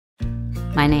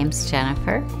My name's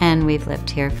Jennifer, and we've lived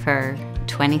here for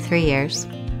 23 years.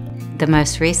 The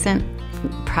most recent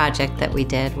project that we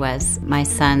did was my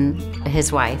son,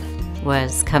 his wife,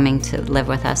 was coming to live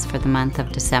with us for the month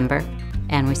of December,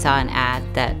 and we saw an ad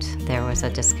that there was a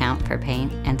discount for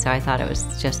paint, and so I thought it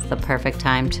was just the perfect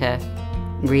time to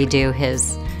redo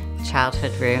his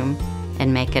childhood room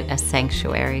and make it a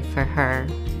sanctuary for her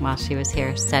while she was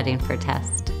here studying for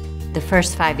test. The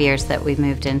first 5 years that we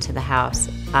moved into the house,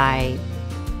 I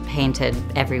painted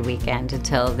every weekend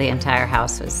until the entire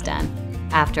house was done.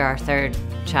 After our third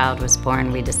child was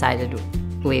born, we decided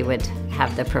we would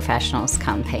have the professionals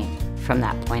come paint from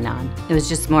that point on. It was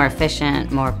just more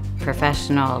efficient, more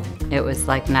professional. It was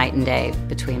like night and day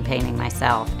between painting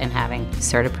myself and having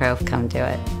CertaPro come do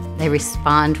it. They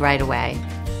respond right away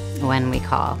when we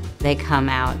call. They come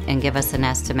out and give us an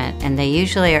estimate, and they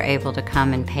usually are able to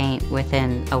come and paint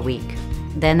within a week.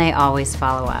 Then they always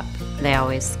follow up. They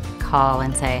always call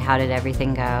and say, how did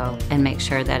everything go, and make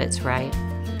sure that it's right,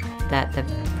 that the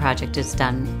project is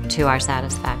done to our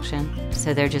satisfaction.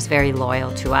 So they're just very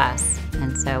loyal to us,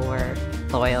 and so we're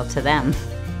loyal to them.